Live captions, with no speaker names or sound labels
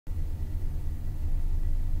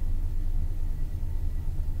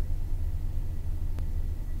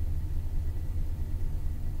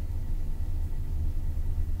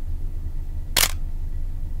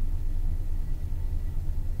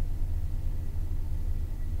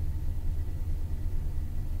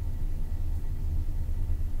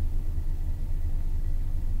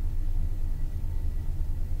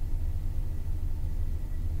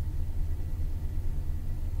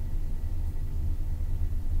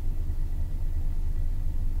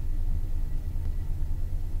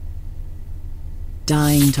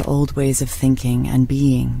dying to old ways of thinking and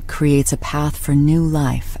being creates a path for new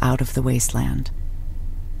life out of the wasteland.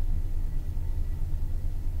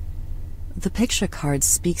 The picture card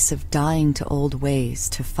speaks of dying to old ways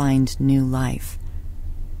to find new life.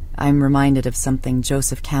 I'm reminded of something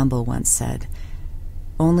Joseph Campbell once said: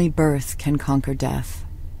 "Only birth can conquer death.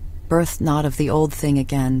 Birth not of the old thing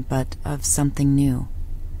again, but of something new."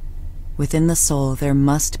 Within the soul there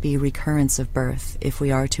must be recurrence of birth if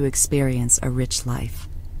we are to experience a rich life.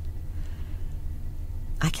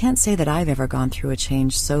 I can't say that I've ever gone through a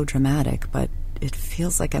change so dramatic, but it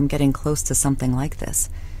feels like I'm getting close to something like this.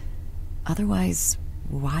 Otherwise,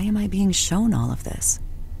 why am I being shown all of this?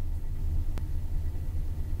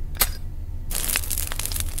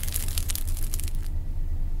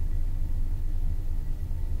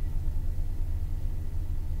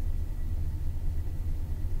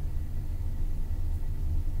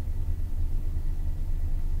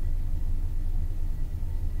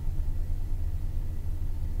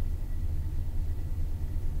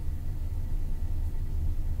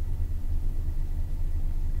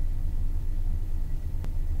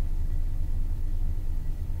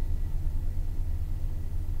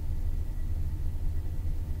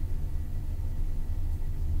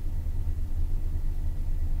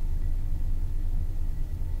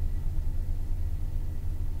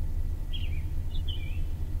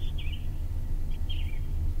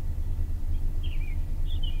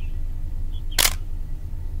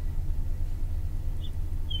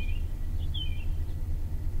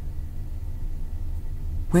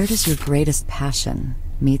 Where does your greatest passion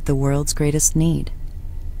meet the world's greatest need?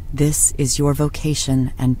 This is your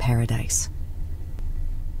vocation and paradise.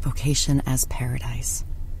 Vocation as paradise.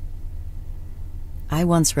 I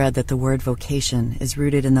once read that the word vocation is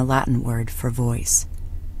rooted in the Latin word for voice.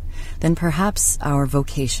 Then perhaps our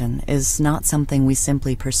vocation is not something we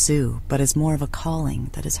simply pursue, but is more of a calling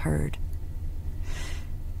that is heard.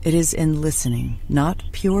 It is in listening, not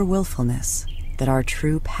pure willfulness, that our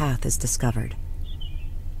true path is discovered.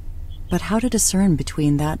 But how to discern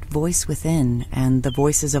between that voice within and the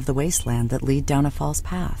voices of the wasteland that lead down a false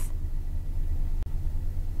path?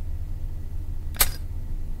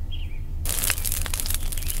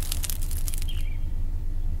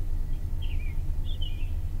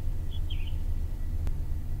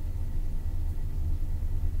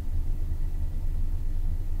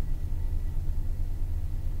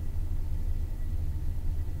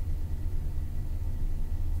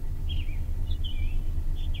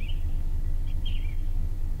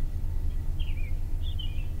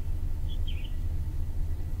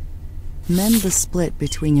 Mend the split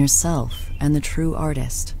between yourself and the true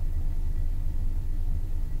artist.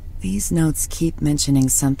 These notes keep mentioning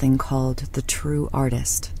something called the true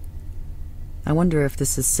artist. I wonder if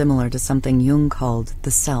this is similar to something Jung called the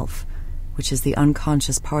self, which is the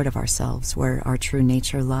unconscious part of ourselves where our true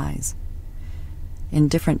nature lies. In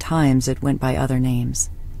different times it went by other names.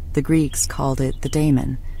 The Greeks called it the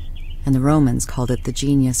daemon, and the Romans called it the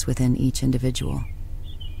genius within each individual.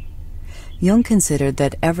 Jung considered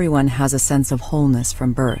that everyone has a sense of wholeness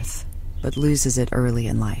from birth, but loses it early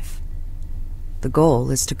in life. The goal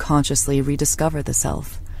is to consciously rediscover the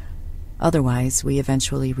self. Otherwise, we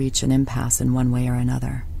eventually reach an impasse in one way or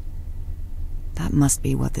another. That must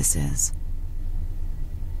be what this is.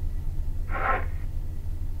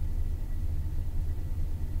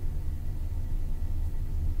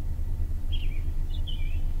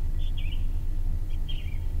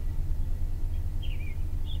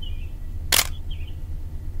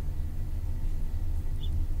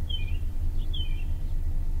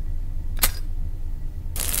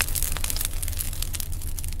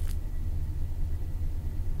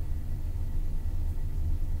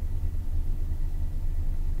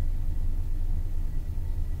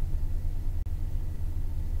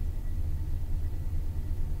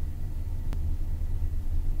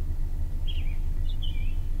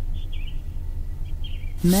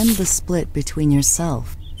 Mend the split between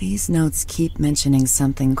yourself. These notes keep mentioning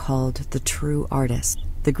something called the true artist.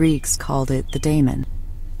 The Greeks called it the daemon.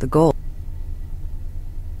 The goal.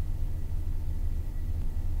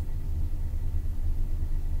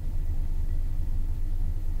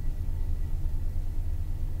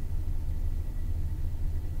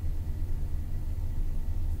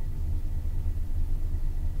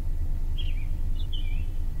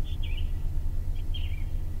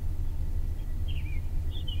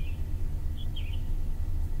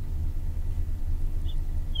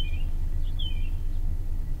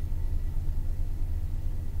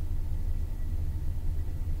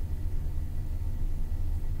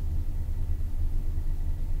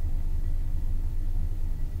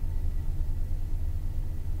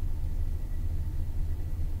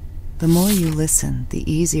 The more you listen,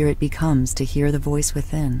 the easier it becomes to hear the voice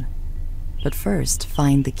within. But first,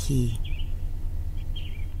 find the key.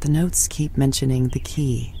 The notes keep mentioning the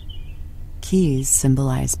key. Keys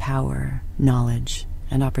symbolize power, knowledge,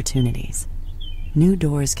 and opportunities. New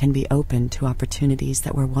doors can be opened to opportunities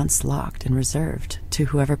that were once locked and reserved to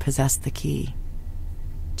whoever possessed the key.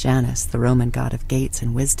 Janus, the Roman god of gates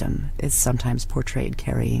and wisdom, is sometimes portrayed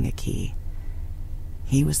carrying a key.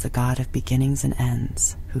 He was the god of beginnings and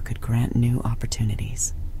ends who could grant new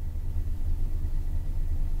opportunities.